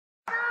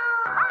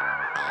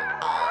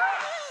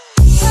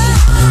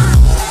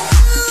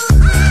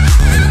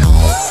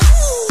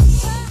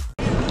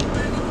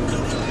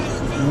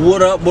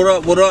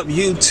What up,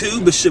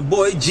 YouTube? It's your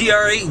boy,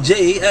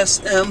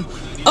 GRAJSMO.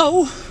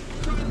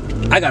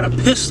 I got a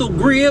pistol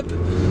grip,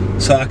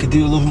 so I could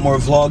do a little bit more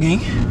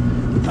vlogging.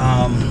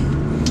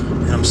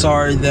 And I'm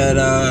sorry that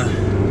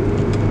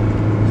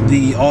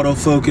the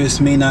autofocus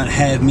may not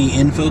have me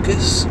in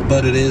focus,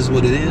 but it is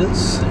what it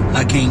is.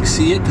 I can't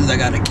see it because I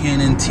got a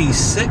Canon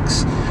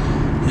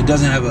T6. It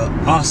doesn't have an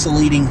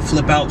oscillating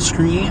flip out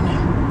screen.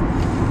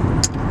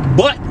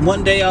 But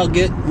one day I'll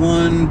get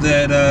one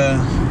that,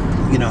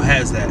 you know,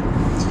 has that.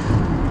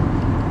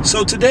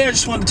 So today I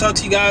just wanted to talk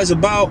to you guys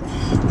about,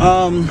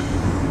 I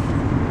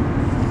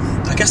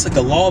guess like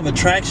the law of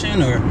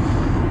attraction, or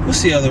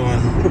what's the other one?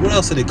 What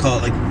else do they call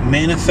it? Like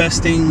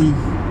manifesting,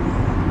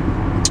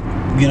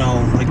 you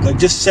know, like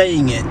just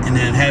saying it and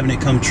then having it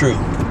come true.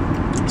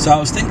 So I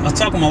was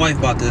talking to my wife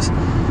about this,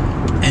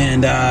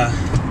 and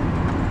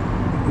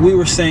we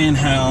were saying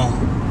how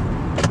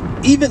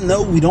even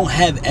though we don't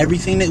have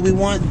everything that we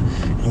want,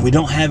 and we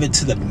don't have it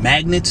to the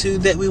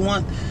magnitude that we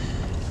want,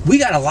 we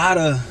got a lot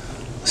of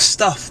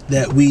stuff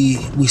that we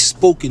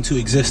spoke into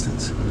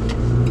existence.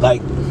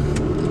 Like,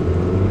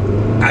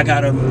 I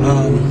got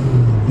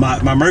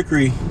my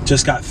Mercury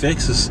just got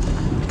fixed. It's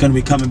gonna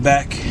be coming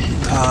back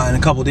in a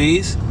couple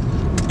days,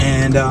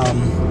 and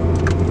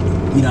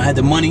you know, I had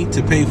the money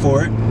to pay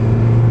for it.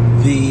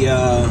 We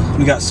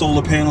got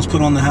solar panels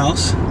put on the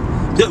house.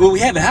 Well,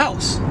 we have a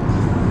house.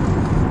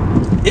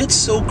 It's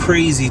so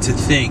crazy to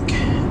think,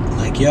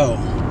 like, yo,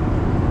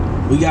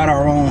 we got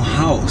our own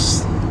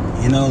house.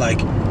 You know,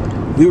 like,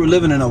 we were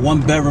living in a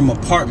 1-bedroom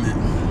apartment,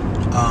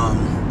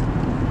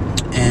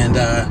 and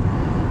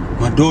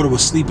my daughter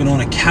was sleeping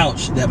on a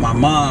couch that my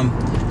mom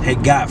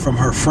had got from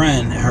her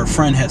friend. Her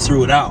friend had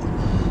threw it out,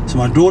 so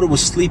my daughter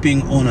was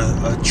sleeping on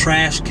a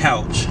trash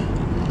couch.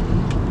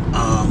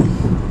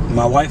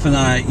 My wife and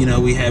I, you know,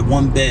 we had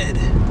one bed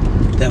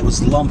that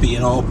was lumpy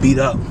and all beat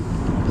up.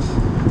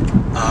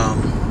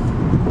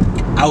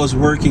 I was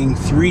working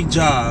 3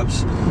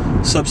 jobs: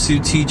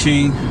 substitute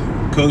teaching,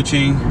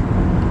 coaching,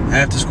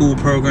 after school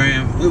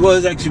program. It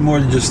was actually more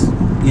than just,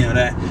 you know,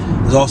 that.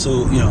 It was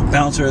also, you know,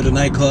 bouncer at a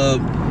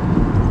nightclub.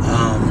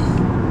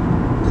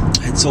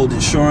 Had sold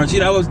insurance.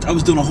 You know, I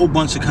was doing a whole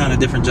bunch of kind of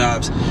different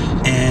jobs,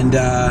 and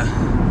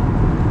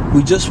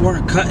we just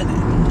weren't cutting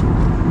it.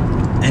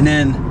 And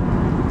then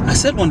I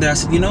said one day, I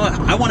said, you know what,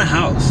 I want a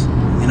house.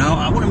 You know,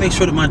 I want to make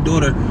sure that my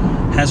daughter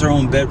has her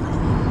own bedroom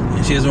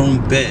and she has her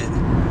own bed.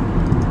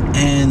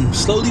 And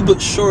slowly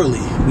but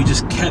surely, we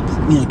just kept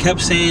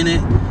saying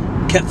it,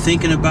 kept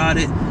thinking about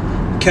it,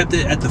 kept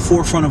it at the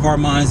forefront of our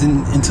minds,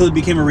 until it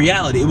became a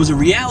reality. It was a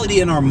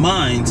reality in our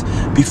minds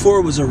before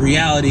it was a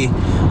reality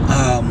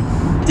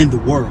in the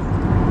world.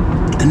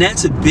 And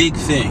that's a big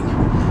thing.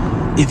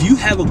 If you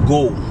have a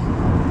goal,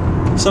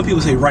 some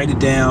people say write it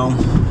down,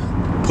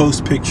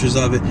 post pictures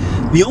of it.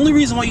 The only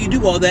reason why you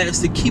do all that is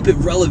to keep it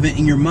relevant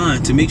in your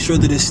mind, to make sure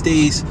that it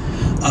stays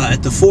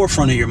at the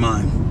forefront of your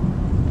mind.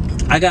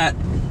 I got,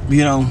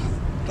 you know,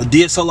 a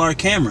DSLR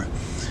camera.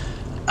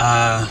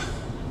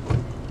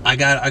 I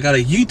got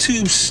a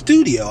YouTube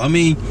studio. I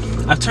mean,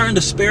 I've turned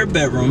a spare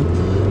bedroom,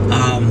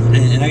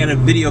 and I got a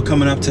video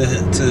coming up to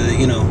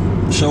you know,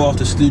 show off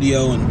the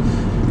studio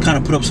and kind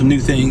of put up some new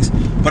things.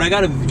 But I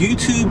got a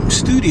YouTube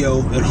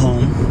studio at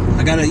home.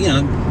 I got a, you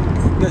know,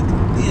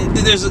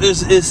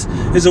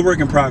 there's a work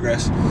in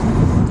progress.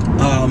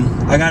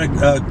 I got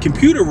a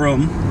computer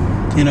room,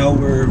 you know,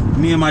 where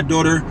me and my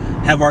daughter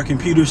have our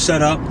computers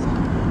set up.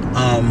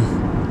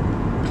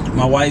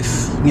 My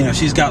wife, you know,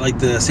 she's got like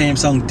the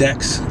Samsung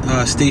DeX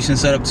station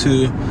set up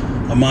to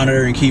a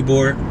monitor and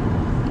keyboard.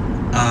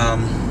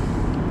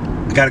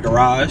 I got a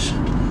garage.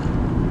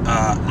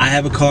 I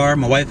have a car.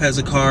 My wife has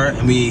a car,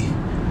 and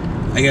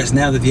I guess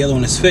now that the other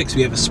one is fixed,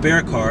 we have a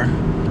spare car.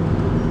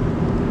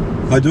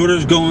 My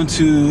daughter's going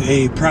to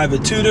a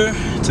private tutor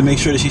to make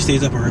sure that she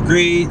stays up on her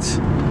grades.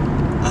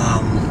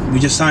 We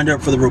just signed her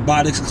up for the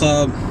robotics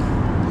club.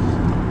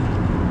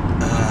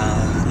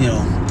 You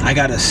know, I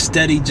got a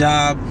steady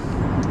job.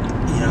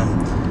 You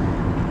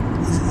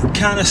know,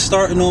 kind of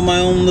starting on my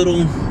own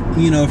little,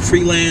 you know,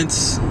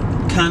 freelance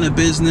kind of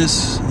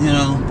business. You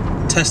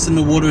know, testing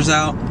the waters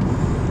out.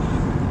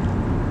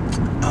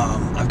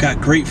 I've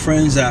got great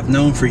friends that I've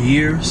known for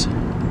years. You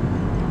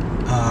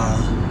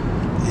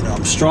know,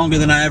 I'm stronger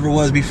than I ever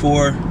was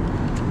before.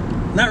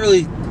 Not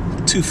really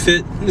too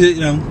fit, you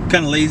know,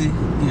 kind of lazy, you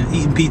know,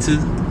 eating pizza,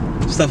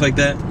 stuff like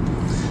that.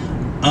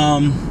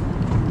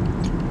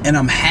 And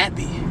I'm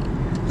happy.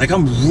 Like,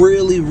 I'm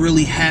really,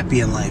 really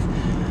happy in life.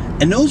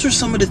 And those are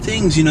some of the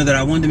things, you know, that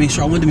I wanted to make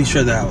sure. I wanted to make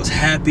sure that I was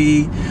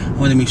happy. I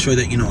wanted to make sure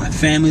that, you know, my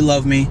family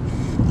loved me.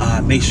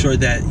 Make sure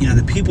that, you know,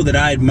 the people that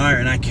I admire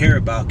and I care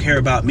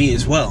about me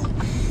as well.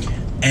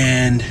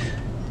 And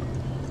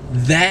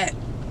that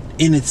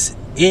in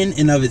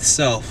and of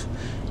itself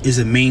is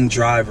a main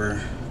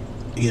driver,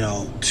 you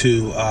know,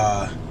 to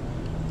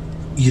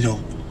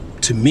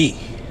me.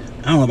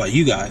 I don't know about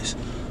you guys,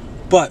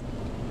 but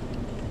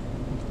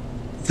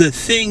the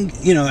thing,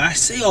 you know, I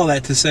say all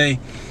that to say,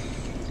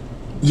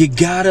 you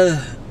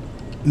gotta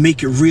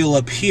make it real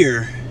up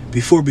here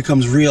before it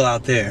becomes real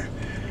out there.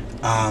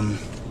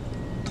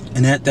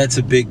 And that's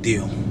a big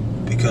deal,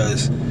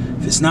 because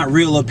if it's not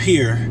real up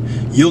here,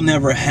 you'll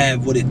never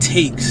have what it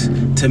takes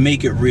to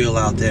make it real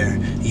out there.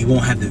 You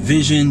won't have the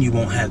vision, you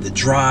won't have the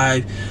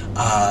drive,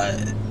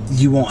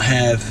 you won't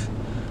have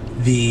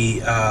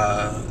the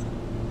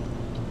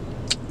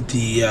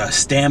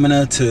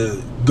stamina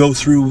to go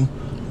through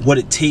what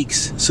it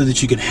takes so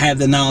that you can have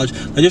the knowledge.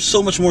 Like, there's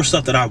so much more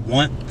stuff that I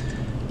want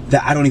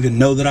that I don't even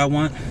know that I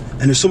want,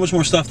 and there's so much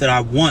more stuff that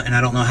I want and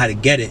I don't know how to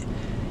get it.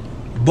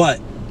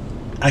 But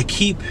I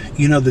keep,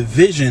 the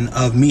vision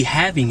of me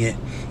having it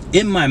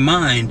in my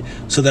mind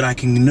so that I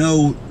can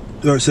know,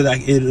 or so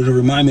that it'll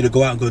remind me to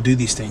go out and go do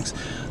these things.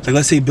 Like,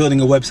 let's say building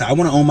a website. I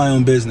want to own my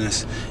own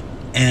business,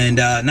 and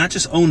not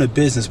just own a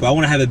business, but I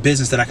want to have a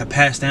business that I could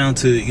pass down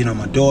to,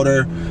 my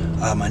daughter,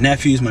 my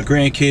nephews, my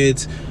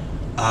grandkids,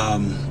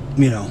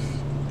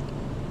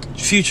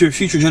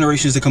 future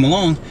generations to come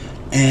along.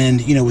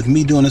 And with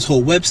me doing this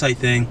whole website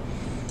thing,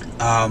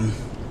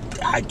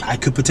 I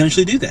could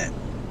potentially do that.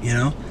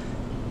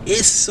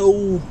 It's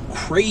so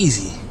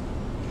crazy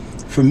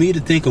for me to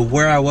think of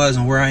where I was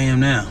and where I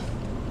am now.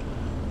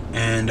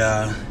 And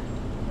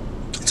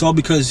it's all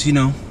because,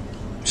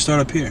 start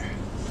up here.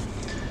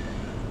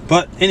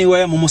 But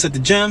anyway, I'm almost at the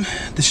gym.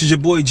 This is your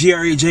boy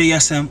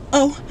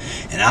GRAJSMO,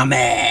 and I'm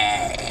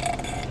at.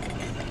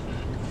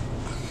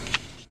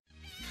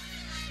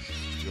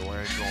 Yo, I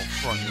ain't gonna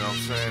front, you know what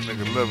I'm saying?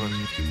 Nigga living.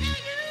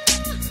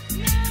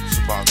 It's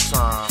about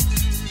time.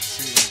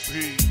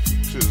 C&P,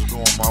 shit's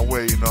going my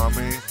way, you know what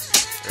I mean?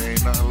 There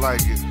ain't nothing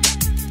like it.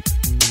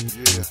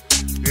 Yeah.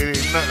 There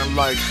ain't nothing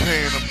like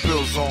paying them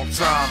bills on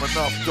time.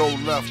 Enough dough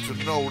left to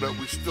know that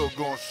we still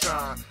gonna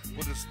shine,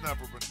 but it's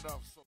never enough.